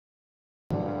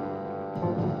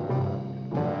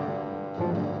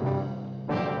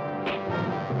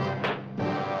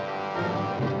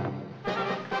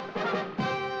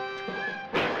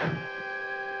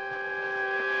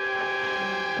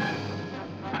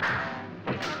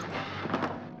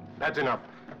That's enough.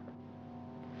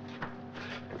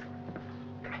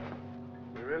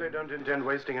 We really don't intend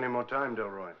wasting any more time,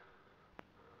 Delroy.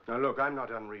 Now, look, I'm not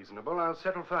unreasonable. I'll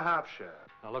settle for half share.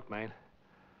 Now, look, Maine.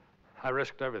 I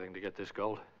risked everything to get this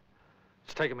gold.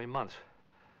 It's taken me months.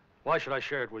 Why should I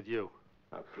share it with you?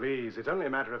 Now, please, it's only a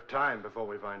matter of time before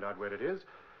we find out where it is.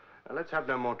 Now, let's have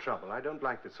no more trouble. I don't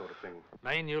like this sort of thing.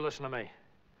 Maine, you listen to me.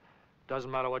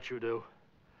 Doesn't matter what you do.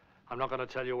 I'm not going to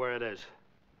tell you where it is.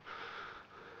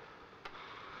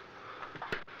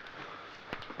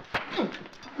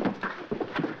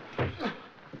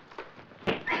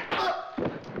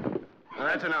 Now,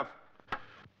 that's enough.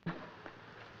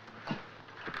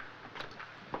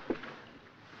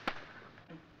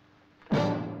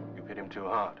 You've hit him too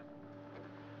hard.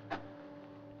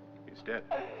 He's dead.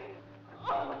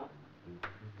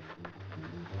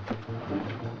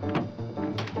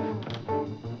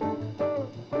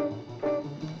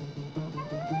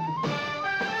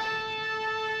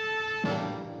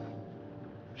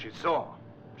 She saw.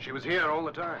 She was here all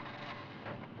the time.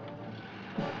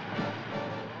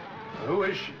 Who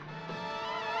is she?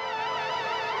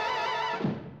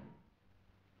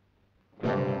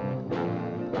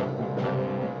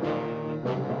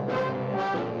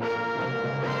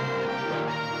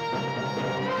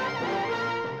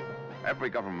 Every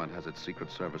government has its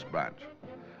Secret Service branch.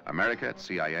 America, it's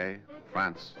CIA,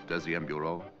 France, Deuxième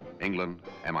Bureau, England,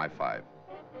 MI5.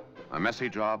 A messy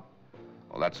job?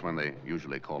 Well, that's when they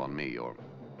usually call on me or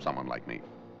someone like me.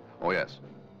 Oh, yes.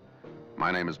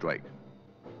 My name is Drake.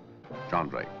 John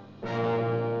Drake.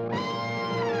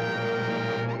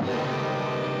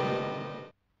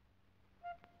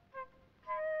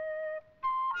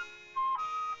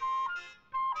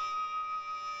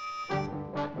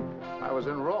 I was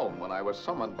in Rome when I was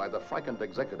summoned by the frightened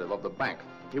executive of the bank.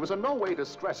 He was in no way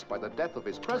distressed by the death of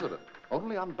his president.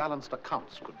 Only unbalanced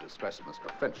accounts could distress Mr.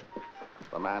 Finch.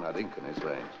 The man had ink in his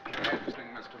veins. Interesting,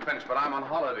 Mr. Finch, but I'm on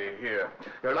holiday here.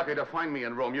 You're lucky to find me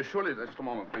in Rome. You surely, just a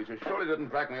moment, please. You surely didn't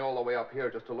drag me all the way up here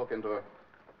just to look into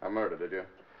a murder, did you?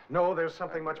 No, there's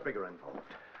something much bigger involved.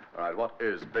 All right, what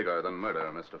is bigger than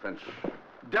murder, Mr. Finch?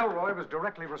 Delroy was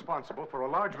directly responsible for a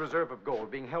large reserve of gold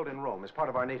being held in Rome as part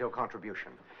of our NATO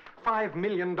contribution. $5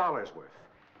 million worth.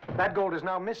 That gold is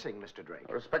now missing, Mr. Drake.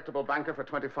 A respectable banker for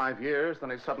 25 years, then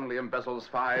he suddenly embezzles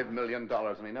 $5 million,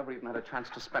 and he never even had a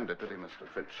chance to spend it, did he, Mr.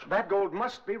 Finch? That gold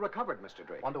must be recovered, Mr.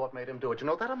 Drake. Wonder what made him do it. You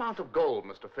know, that amount of gold,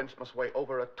 Mr. Finch, must weigh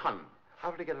over a ton. How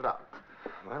did he get it out?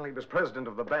 Well, he was president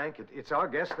of the bank. It's our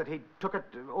guess that he took it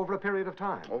over a period of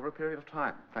time. Over a period of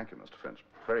time. Thank you, Mr. Finch.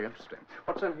 Very interesting.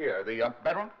 What's in here? The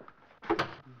bedroom?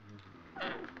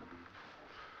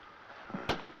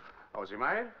 Oh, is he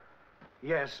married?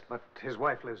 Yes, but his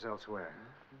wife lives elsewhere.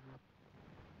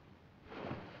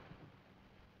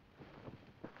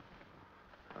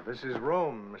 Now, this is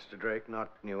Rome, Mr. Drake,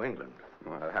 not New England.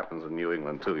 Well, that happens in New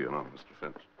England, too, you know, Mr.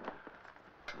 Finch.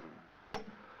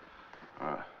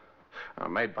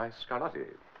 Made by Scarlatti.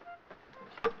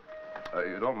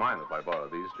 You don't mind if I borrow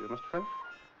these, do you, Mr. Finch?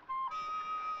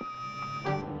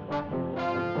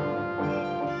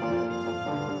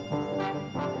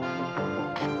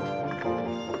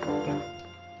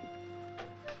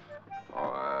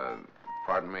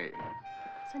 Pardon me.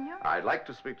 Senor? I'd like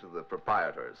to speak to the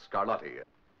proprietor, Scarlatti.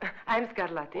 I'm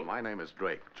Scarlatti. Well, my name is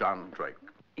Drake, John Drake.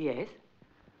 Yes?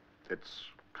 It's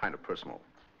kind of personal.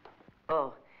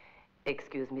 Oh,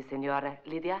 excuse me, Senora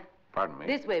Lydia. Pardon me.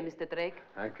 This way, Mr. Drake.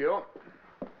 Thank you.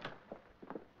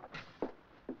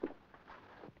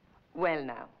 Well,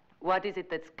 now, what is it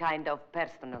that's kind of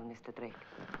personal, Mr. Drake?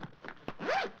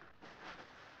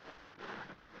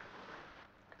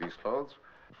 These clothes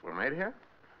were made here?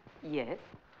 Yes?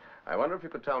 I wonder if you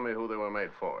could tell me who they were made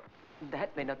for.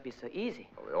 That may not be so easy.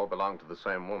 Well, they all belong to the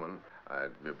same woman.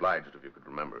 I'd be obliged if you could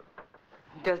remember.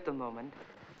 Just a moment.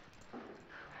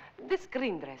 This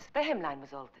green dress, the hemline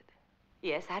was altered.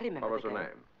 Yes, I remember. What was the her girl.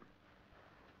 name?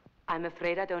 I'm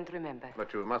afraid I don't remember.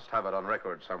 But you must have it on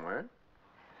record somewhere.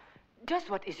 Just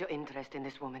what is your interest in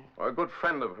this woman? Well, a good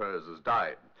friend of hers has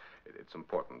died. It's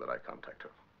important that I contact her.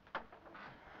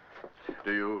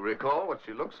 Do you recall what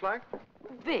she looks like?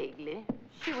 Vaguely.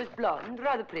 She was blonde,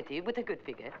 rather pretty, with a good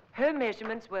figure. Her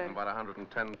measurements were... About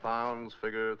 110 pounds,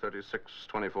 figure 36,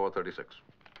 24, 36.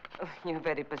 Oh, you're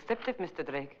very perceptive, Mr.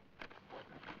 Drake.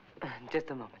 Just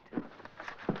a moment.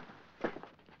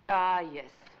 Ah,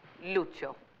 yes.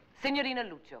 Lucio. Signorina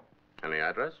Lucio. Any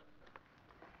address?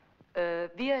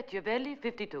 Via Chiavelli,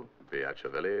 52. Via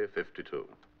Chiavelli, 52.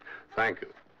 Thank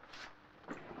you.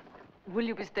 Will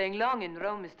you be staying long in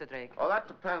Rome, Mr. Drake? Oh, that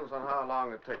depends on how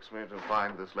long it takes me to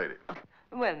find this lady.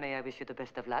 Well, may I wish you the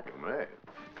best of luck? You may.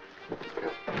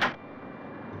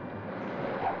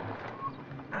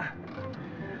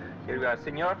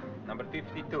 Signor, number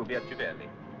 52, Biacivelli.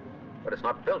 But it's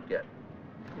not built yet.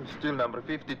 It's still number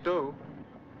 52.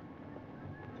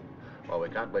 Well, we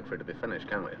can't wait for it to be finished,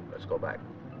 can we? Let's go back.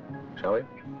 Shall we?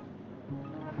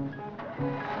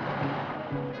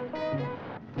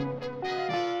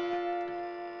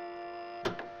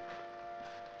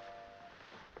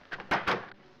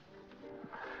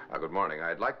 Good morning.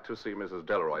 I'd like to see Mrs.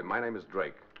 Delroy. My name is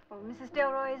Drake. Oh, Mrs.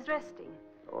 Delroy is resting.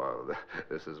 Well,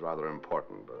 this is rather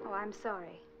important. Oh, I'm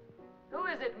sorry. Who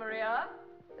is it, Maria?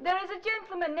 There is a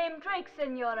gentleman named Drake,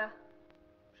 Senora.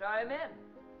 Show him in.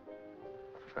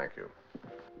 Thank you.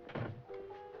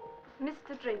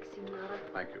 Mr. Drake, Senora.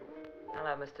 Thank you.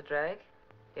 Hello, Mr. Drake.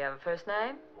 Do you have a first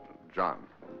name? John.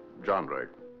 John Drake.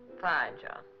 Fine,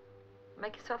 John.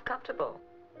 Make yourself comfortable.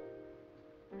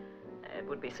 It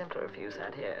would be simpler if you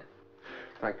sat here.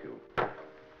 Thank you.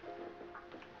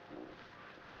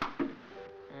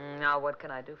 Now, what can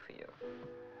I do for you?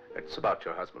 It's about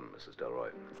your husband, Mrs.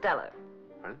 Delroy. Stella.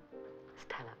 Huh?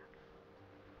 Stella.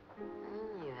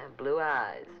 You have blue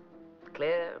eyes.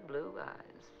 Clear blue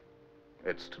eyes.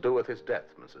 It's to do with his death,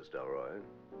 Mrs. Delroy.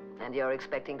 And you're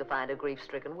expecting to find a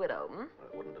grief-stricken widow, hmm?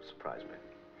 It wouldn't have surprised me.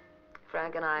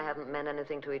 Frank and I haven't meant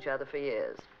anything to each other for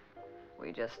years.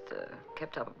 We just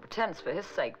kept up a pretense for his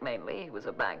sake, mainly. He was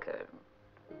a banker.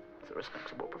 It's a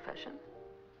respectable profession.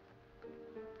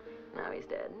 Now he's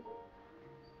dead.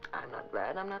 I'm not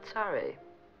glad, I'm not sorry.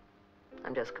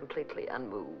 I'm just completely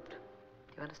unmoved.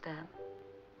 Do you understand?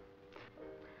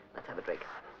 Let's have a drink.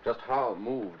 Just how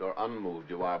moved or unmoved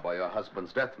you are by your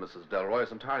husband's death, Mrs. Delroy,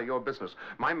 is entirely your business.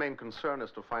 My main concern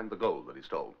is to find the gold that he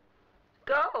stole.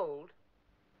 Gold?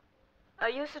 Are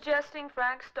you suggesting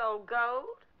Frank stole gold?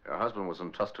 Your husband was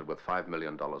entrusted with $5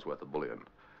 million worth of bullion.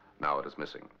 Now it is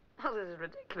missing. Oh, this is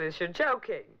ridiculous. You're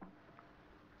joking.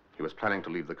 He was planning to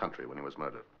leave the country when he was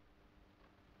murdered.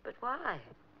 But why?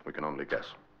 We can only guess.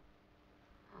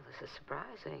 Oh, this is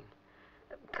surprising.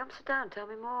 Come sit down. Tell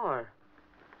me more.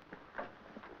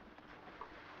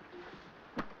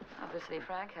 Obviously,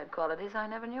 Frank had qualities I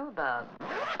never knew about.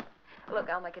 Look,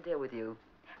 I'll make a deal with you.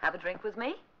 Have a drink with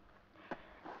me,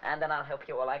 and then I'll help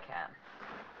you all I can.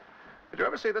 Did you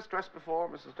ever see this dress before,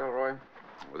 Mrs. Delroy?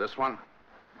 Or this one?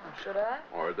 Oh, should I?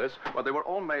 Or this? Well, they were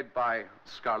all made by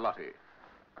Scarlatti.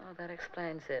 Oh, that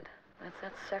explains it. That's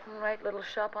that second-rate little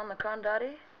shop on the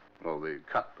Condotti? Well, the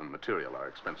cut and material are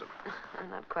expensive.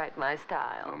 Not quite my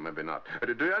style. Oh, maybe not.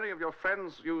 Do any of your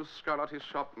friends use Scarlatti's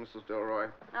shop, Mrs.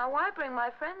 Delroy? Now, why bring my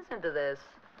friends into this?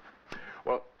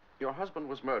 Well, your husband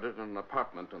was murdered in an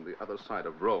apartment on the other side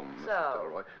of Rome, Mrs. So?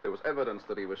 Delroy. There was evidence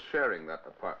that he was sharing that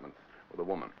apartment with a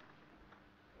woman.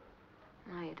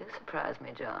 Oh, you do surprise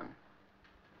me, John.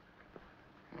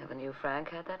 Never knew Frank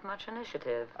had that much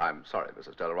initiative. I'm sorry,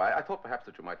 Mrs. Delroy. I thought perhaps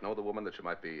that you might know the woman, that she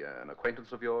might be an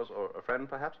acquaintance of yours, or a friend,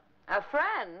 perhaps? A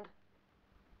friend?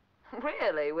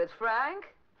 Really, with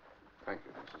Frank? Thank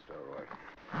you, Mrs.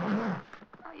 Delroy.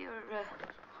 Oh,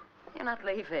 you're not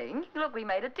leaving. Look, we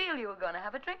made a deal. You were going to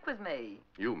have a drink with me.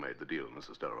 You made the deal,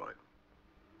 Mrs. Delroy.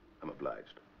 I'm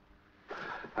obliged.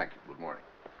 Thank you. Good morning.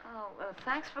 Oh,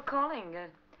 thanks for calling.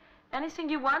 Anything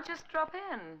you want, just drop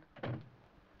in.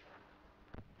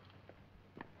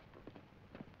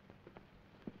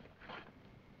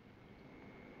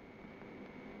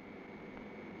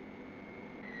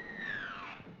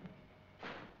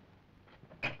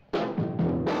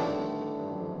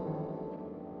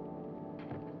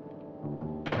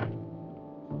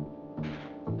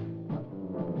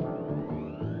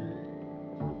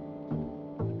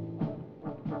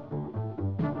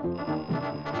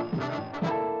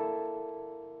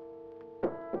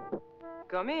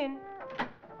 Come in.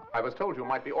 I was told you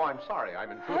might be... Oh, I'm sorry. I'm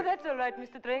intruding. Oh, that's all right,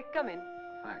 Mr. Drake. Come in.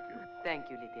 Thank you. Thank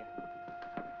you, Lydia.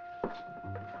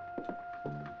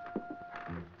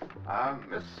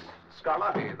 Miss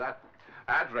Scarlatti, that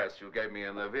address you gave me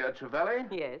in the Via Civelli?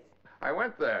 Yes. I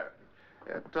went there.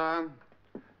 It,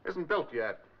 isn't built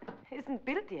yet. Isn't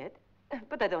built yet?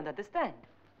 But I don't understand.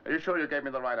 Are you sure you gave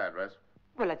me the right address?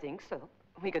 Well, I think so.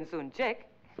 We can soon check.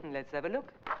 Let's have a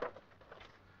look.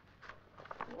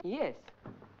 Yes.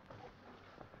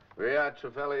 Via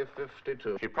Civelli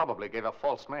 52. She probably gave a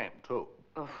false name, too.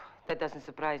 Oh, that doesn't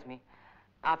surprise me.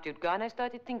 After you'd gone, I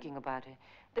started thinking about her.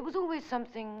 There was always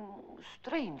something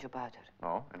strange about her.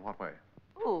 Oh, in what way?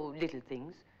 Oh, little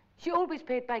things. She always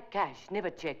paid by cash, never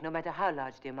check, no matter how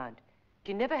large the amount.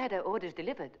 She never had her orders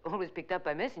delivered, always picked up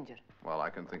by messenger. Well,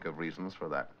 I can think of reasons for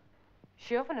that.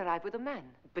 She often arrived with a man,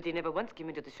 but he never once came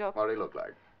into the shop. What did he look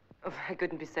like? Oh, I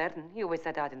couldn't be certain. He always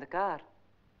sat out in the car.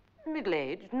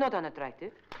 Middle-aged, not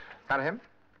unattractive. Kind of him?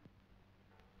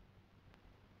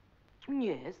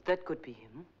 Yes, that could be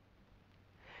him.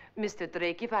 Mr.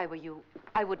 Drake, if I were you,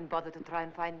 I wouldn't bother to try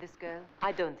and find this girl.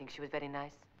 I don't think she was very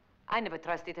nice. I never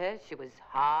trusted her. She was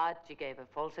hard. She gave a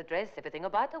false address. Everything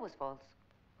about her was false.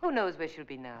 Who knows where she'll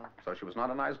be now? So she was not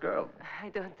a nice girl. I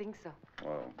don't think so.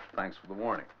 Well, thanks for the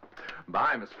warning.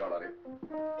 Bye, Miss Scarlatti.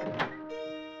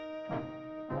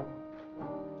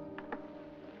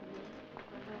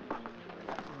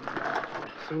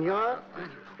 Senor?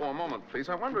 Oh, a moment, please.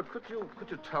 I wonder, could you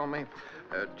tell me,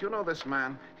 do you know this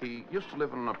man? He used to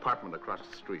live in an apartment across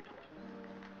the street.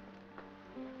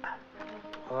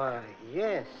 Oh,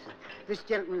 yes. This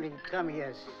gentleman come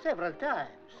here several times.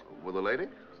 With a lady?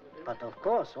 But of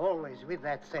course, always with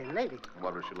that same lady.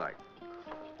 What was she like?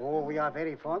 Oh, we are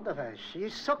very fond of her.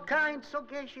 She's so kind, so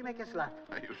gay, she makes us laugh.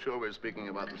 Are you sure we're speaking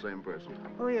about the same person?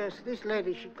 Oh, yes, this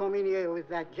lady, she come in here with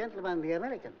that gentleman, the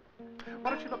American.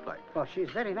 What does she look like? Oh, she's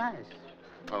very nice.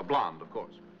 Blonde, of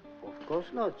course. Of course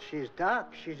not. She's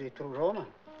dark. She's a true Roman.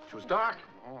 She was dark.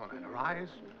 Oh, and her eyes?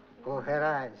 Oh, her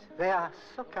eyes. They are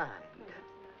so kind.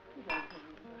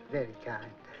 Very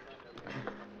kind.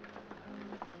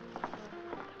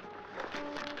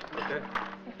 Okay.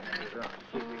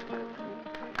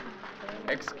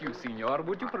 Excuse, senor.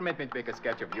 Would you permit me to make a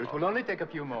sketch of you? It will only take a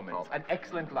few moments. An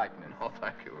excellent likeness. Oh,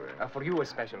 thank you very much. For you, a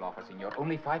special offer, senor.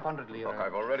 Only 500 lira. Look,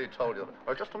 I've already told you.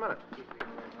 Oh, just a minute.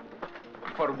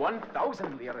 For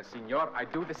 1,000 lira, senor, I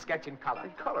do the sketch in color.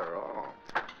 In color, oh.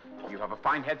 You have a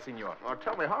fine head, senor. Oh,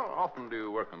 tell me, how often do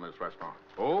you work in this restaurant?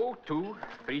 Oh, 2,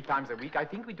 3 times a week. I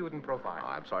think we do it in profile. Oh,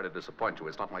 I'm sorry to disappoint you.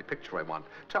 It's not my picture I want.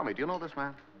 Tell me, do you know this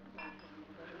man?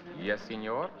 Yes,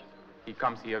 senor. He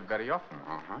comes here very often.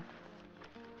 Uh-huh.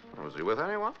 Was he with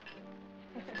anyone?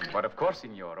 But of course,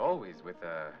 senor, always with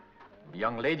a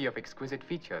young lady of exquisite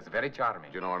features, very charming.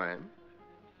 Do you know her name?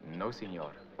 No,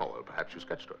 senor. Oh, well, perhaps you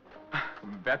sketched her.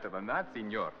 Better than that,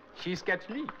 senor. She sketched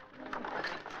me.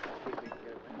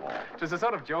 Just a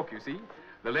sort of joke, you see.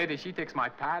 The lady, she takes my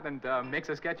pad and makes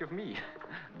a sketch of me.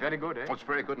 Very good, eh? Oh, it's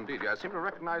very good indeed. I seem to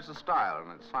recognize the style,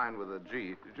 and it's signed with a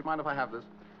G. Do you mind if I have this?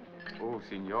 Oh,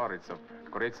 senor, it's of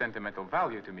great sentimental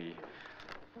value to me.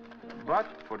 But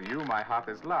for you, my heart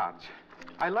is large.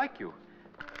 I like you.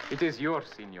 It is yours,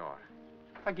 senor.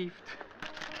 A gift.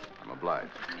 I'm obliged.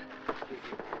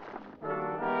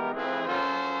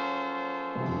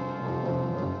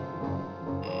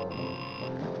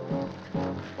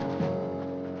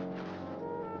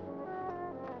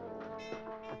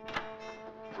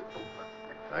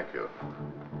 Thank you.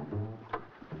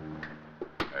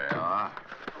 There you are.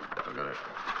 Look at it.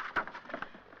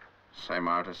 Same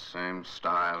artist, same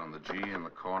style, and the G in the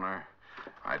corner.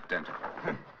 Identical.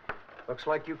 Looks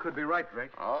like you could be right,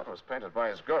 Drake. Oh, it was painted by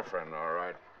his girlfriend, all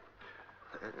right.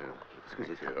 Excuse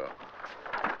me. His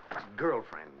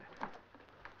girlfriend.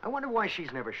 I wonder why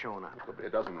she's never shown up. Could be a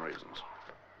dozen reasons.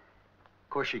 Of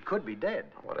course, she could be dead.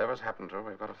 Whatever's happened to her,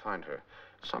 we've got to find her.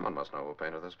 Someone must know who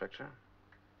painted this picture.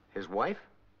 His wife?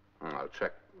 I'll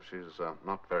check. She's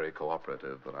not very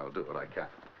cooperative, but I'll do what I can.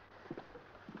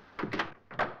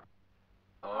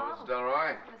 Oh, Mrs.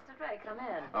 Delroy. Mr. Drake, come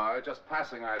in. Just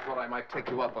passing, I thought I might take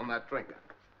you up on that drink.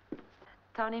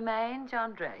 Tony Maine,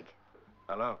 John Drake.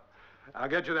 Hello. I'll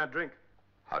get you that drink.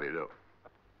 How do you do?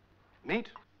 Neat.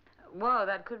 Whoa,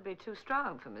 that could be too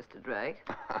strong for Mr. Drake.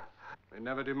 They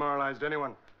never demoralized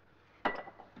anyone.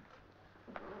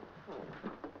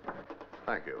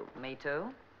 Thank you. Me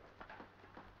too.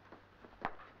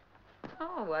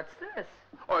 Oh, what's this?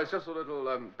 Oh, it's just a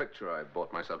little picture I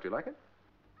bought myself. Do you like it?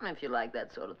 If you like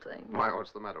that sort of thing. Why,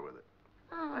 what's the matter with it?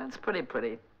 Oh, it's pretty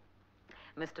pretty.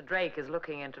 Mr. Drake is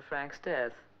looking into Frank's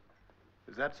death.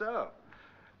 Is that so?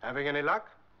 Having any luck?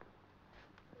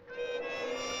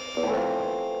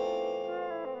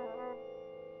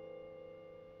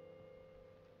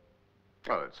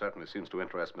 Well, it certainly seems to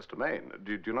interest Mr. Maine.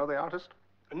 Do you know the artist?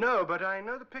 No, but I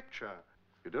know the picture.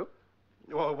 You do?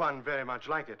 Well, one very much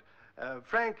like it.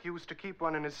 Frank used to keep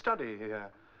one in his study here.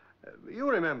 You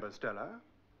remember, Stella?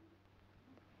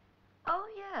 Oh,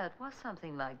 yeah, it was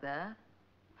something like that.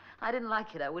 I didn't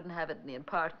like it. I wouldn't have it in the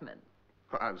apartment.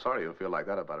 I'm sorry you feel like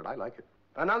that about it. I like it.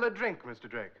 Another drink, Mr.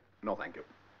 Drake. No, thank you.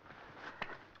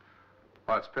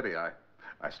 Oh, it's a pity. I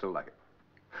still like it.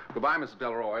 Goodbye, Mrs.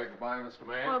 Delroy. Goodbye, Mr.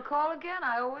 Maine. Well, call again.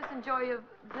 I always enjoy your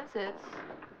visits.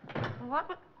 What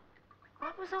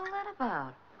was all that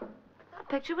about? That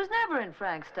picture was never in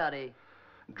Frank's study.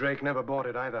 Drake never bought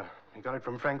it either. He got it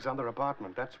from Frank's other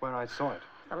apartment. That's where I saw it.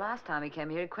 The last time he came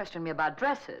here, he questioned me about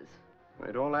dresses.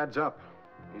 It all adds up.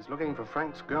 He's looking for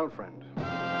Frank's girlfriend.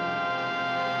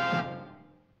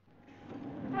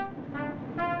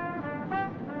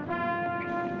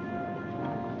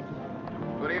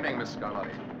 Good evening, Miss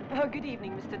Scarlatti. Oh, good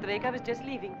evening, Mr. Drake. I was just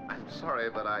leaving. I'm sorry,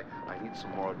 but I need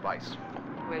some more advice.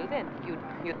 Well, then,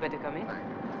 you'd better come in.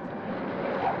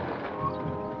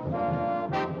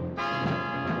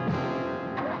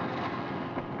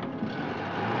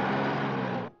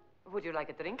 Would you like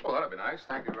a drink? Oh, that'd be nice.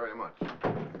 Thank you very much.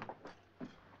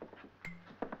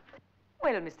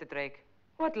 Well, Mr. Drake,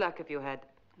 what luck have you had?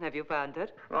 Have you found her?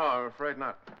 No, I'm afraid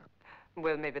not.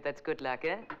 Well, maybe that's good luck,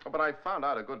 eh? But I found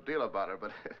out a good deal about her,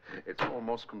 but it's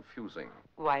almost confusing.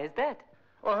 Why is that?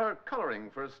 Well, her coloring,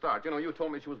 for a start. You know, you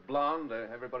told me she was blonde.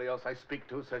 Everybody else I speak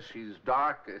to says she's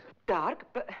dark. Dark?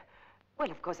 But,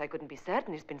 well, of course, I couldn't be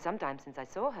certain. It's been some time since I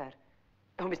saw her.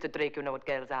 Oh, Mr. Drake, you know what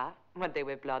girls are. One day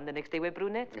we're blonde, the next day we're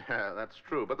brunette. Yeah, that's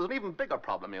true. But there's an even bigger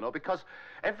problem, you know, because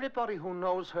everybody who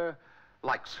knows her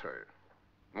likes her.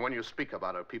 And when you speak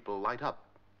about her, people light up.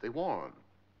 They warm.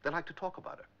 They like to talk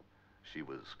about her. She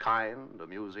was kind,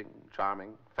 amusing,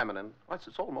 charming, feminine. Well,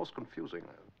 it's almost confusing.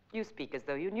 You speak as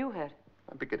though you knew her.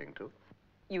 I'm beginning to.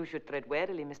 You should tread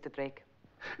warily, Mr. Drake.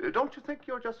 Don't you think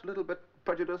you're just a little bit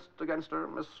prejudiced against her,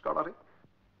 Miss Scarlatti?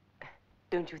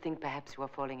 Don't you think perhaps you are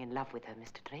falling in love with her,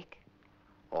 Mr. Drake?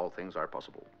 All things are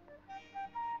possible.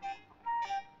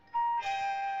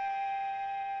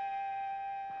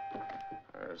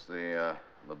 There's the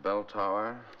bell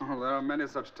tower. Oh, there are many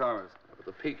such towers. But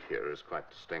the peak here is quite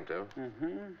distinctive.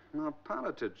 Now,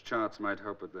 pilotage charts might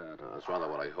help with that. That's rather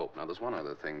what I hope. Now, there's one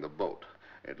other thing, the boat.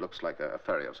 It looks like a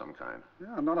ferry of some kind.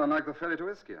 Yeah, not unlike the ferry to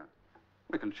Ischia.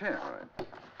 We can check. All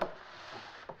right.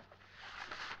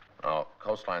 Oh,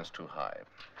 coastline's too high.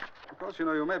 Of course, you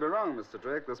know, you may be wrong, Mr.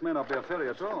 Drake. This may not be a ferry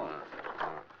at all.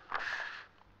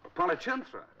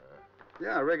 Polychentra.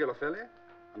 Yeah, a regular ferry.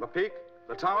 And the peak,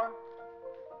 the tower.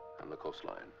 And the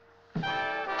coastline.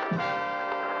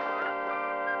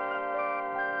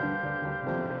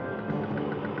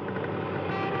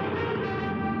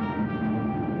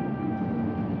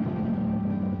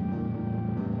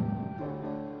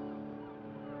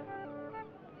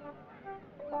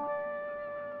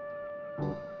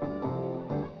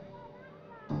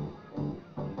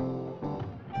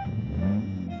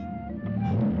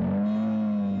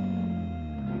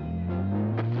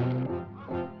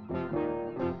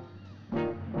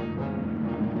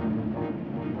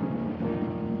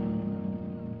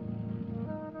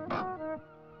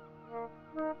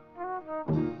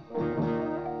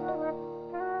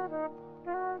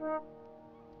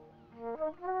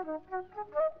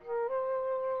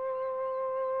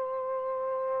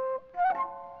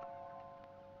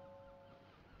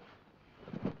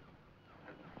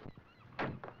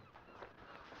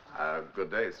 Good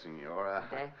day, Signora.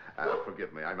 Good day.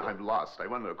 Forgive me, I'm lost. I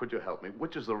wonder, could you help me?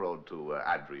 Which is the road to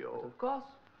Adrio? Of course.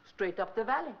 Straight up the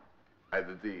valley.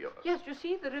 Yes, you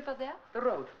see the river there? The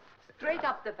road. Straight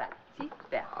up the valley. See?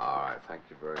 There. All right, thank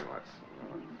you very much,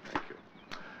 Signora. Thank you.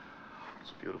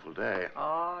 It's a beautiful day.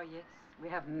 Oh, yes. We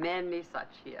have many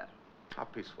such here. How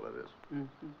peaceful it is.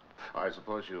 I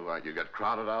suppose you get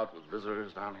crowded out with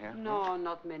visitors down here? No,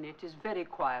 not many. It is very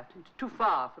quiet and too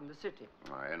far from the city.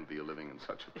 I envy you living in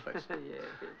such a place. Yes.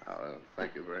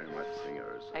 Thank you very much,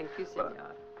 Signors. Thank you,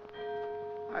 Signor.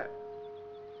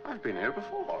 I've been here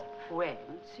before. When,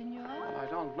 Signor? Well, I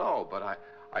don't know, but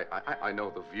I know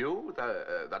the view,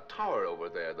 the tower over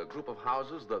there, the group of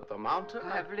houses, the mountain.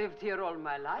 I have lived here all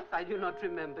my life. I do not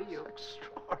remember you. It's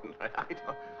extraordinary.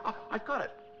 I've got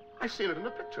it. I've seen it in a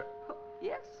picture. Oh,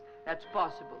 yes, that's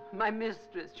possible. My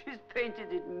mistress, she's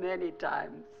painted it many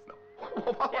times. No.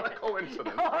 What a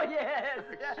coincidence. Oh, yes.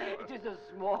 It is a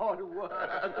small world.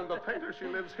 And the painter, she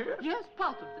lives here? Yes,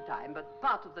 part of the time, but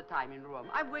part of the time in Rome.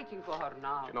 I'm waiting for her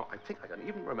now. You know, I think I can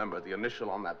even remember the initial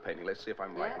on that painting. Let's see if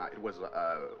I'm right now. It was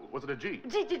it a G?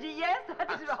 G, yes,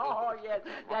 that is, oh, yes,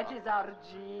 that is our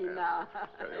Gina.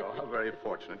 Very well, how very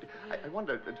fortunate. I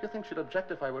wonder, do you think she'd object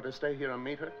if I were to stay here and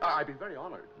meet her? I'd be very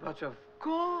honored. But of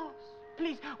course.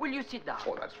 Please, will you sit down?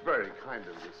 Oh, that's very kind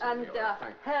of you, And Signora.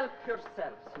 help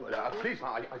yourself, Signor. Please,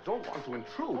 I don't want to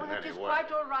intrude Oh, in it any is way.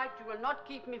 quite all right. You will not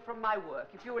keep me from my work,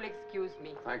 if you will excuse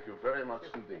me. Thank you very much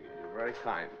indeed. You're very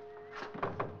kind.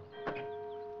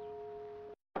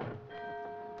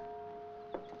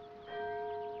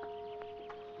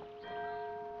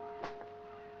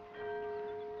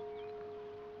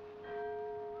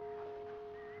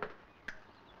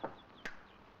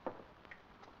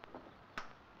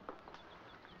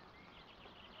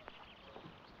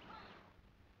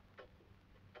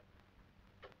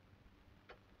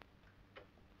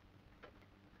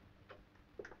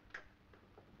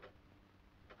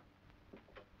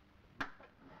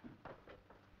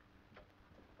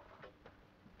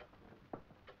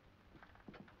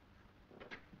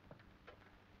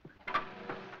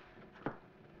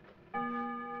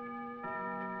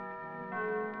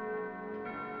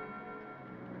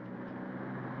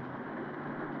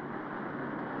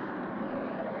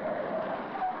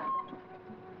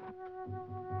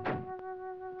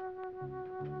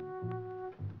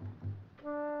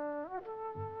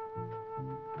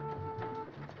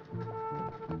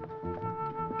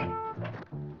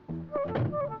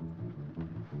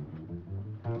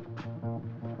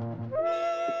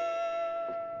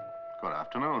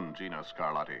 on Gina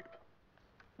Scarlatti.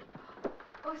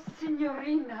 Oh,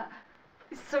 Signorina,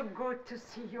 it's so good to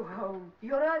see you home.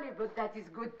 You're early, but that is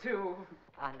good too.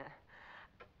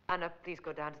 Anna, please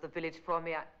go down to the village for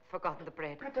me. I've forgotten the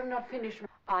bread. But I'm not finished.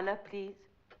 Anna, please.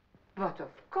 But of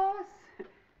course.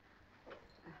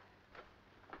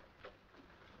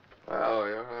 Well,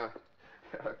 you're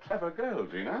a clever girl,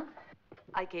 Gina.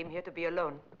 I came here to be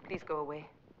alone. Please go away.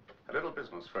 A little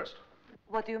business first.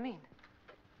 What do you mean?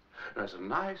 There's a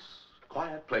nice,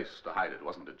 quiet place to hide it,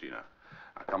 wasn't it, Gina?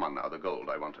 Now, come on now, the gold,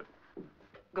 I want it.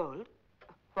 Gold?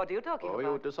 What are you talking about?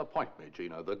 Oh, you disappoint me,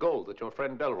 Gina. The gold that your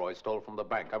friend Delroy stole from the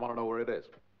bank. I want to know where it is.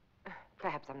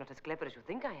 Perhaps I'm not as clever as you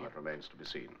think I am. That remains to be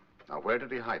seen. Now, where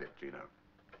did he hide it, Gina?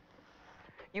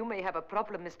 You may have a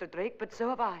problem, Mr. Drake, but so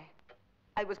have I.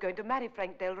 I was going to marry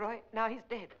Frank Delroy. Now he's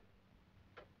dead.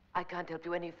 I can't help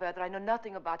you any further. I know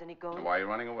nothing about any gold. Why are you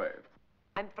running away?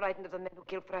 I'm frightened of the men who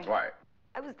killed Frank. Why?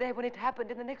 I was there when it happened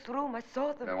in the next room. I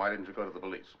saw them. Then why didn't you go to the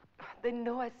police? They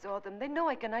know I saw them. They know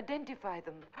I can identify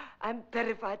them. I'm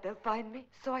terrified they'll find me,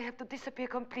 so I have to disappear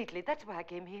completely. That's why I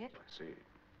came here. I see.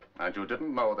 And you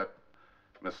didn't know that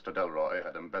Mr. Delroy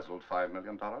had embezzled $5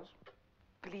 million?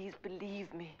 Please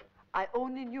believe me. I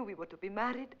only knew we were to be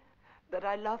married, that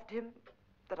I loved him,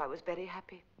 that I was very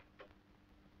happy.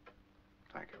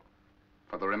 Thank you.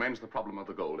 For there remains the problem of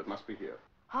the gold. It must be here.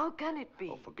 How can it be?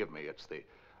 Oh, forgive me. It's the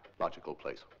logical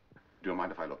place. Do you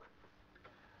mind if I look?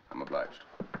 I'm obliged.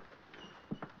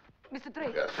 Mr.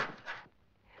 Drake. Yes.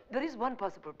 There is one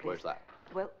possible place. Where's that?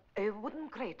 Well, a wooden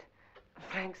crate.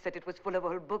 Frank said it was full of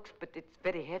old books, but it's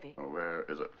very heavy. Oh, where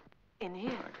is it? In here.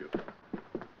 Thank you.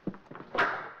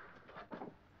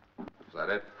 Is that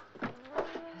it?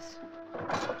 Yes.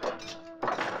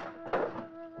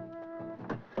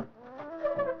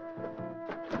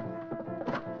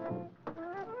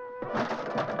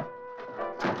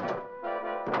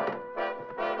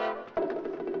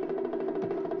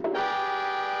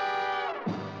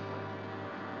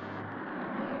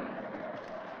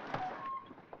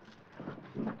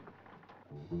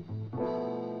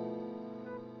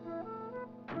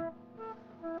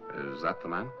 Is that the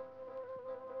man?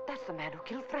 That's the man who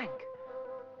killed Frank.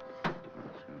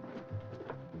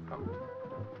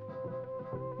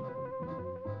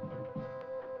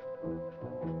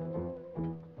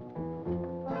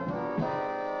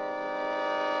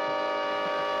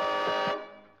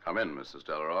 Come in, Mrs.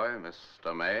 Delroy,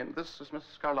 Mr. Maine. This is Miss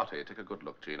Scarlatti. Take a good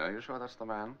look, Gina. Are you sure that's the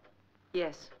man?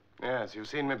 Yes. Yes, you've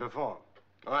seen me before.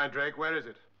 All right, Drake, where is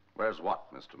it? Where's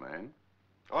what, Mr. Maine?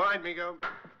 All right, Migo.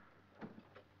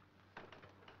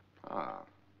 Ah.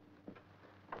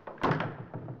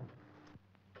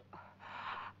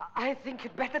 I think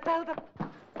you'd better tell them.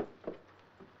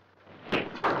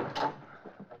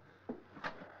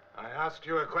 I asked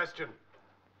you a question.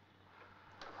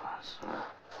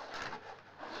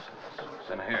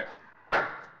 It's in here.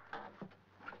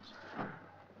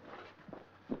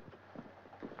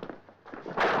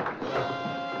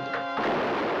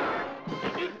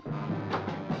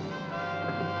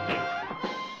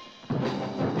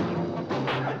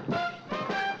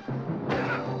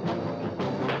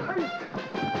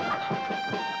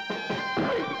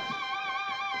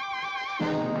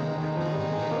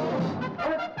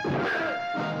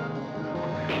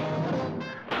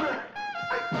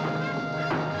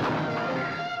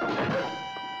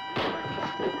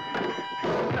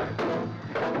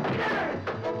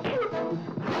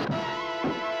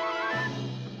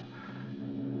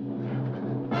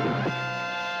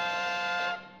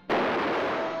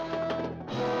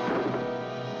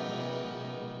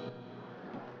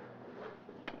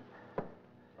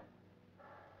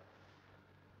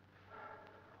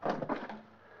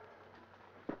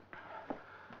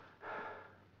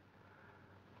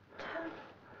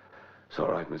 It's all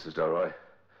right, Mrs. Delroy.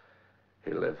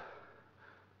 He'll live.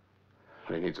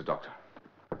 But he needs a doctor.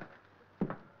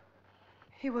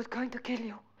 He was going to kill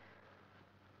you.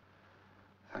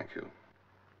 Thank you.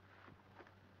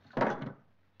 Now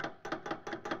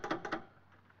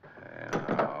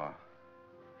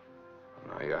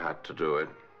you had to do it.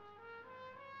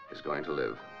 He's going to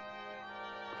live.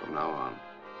 From now on.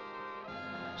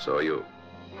 So are you.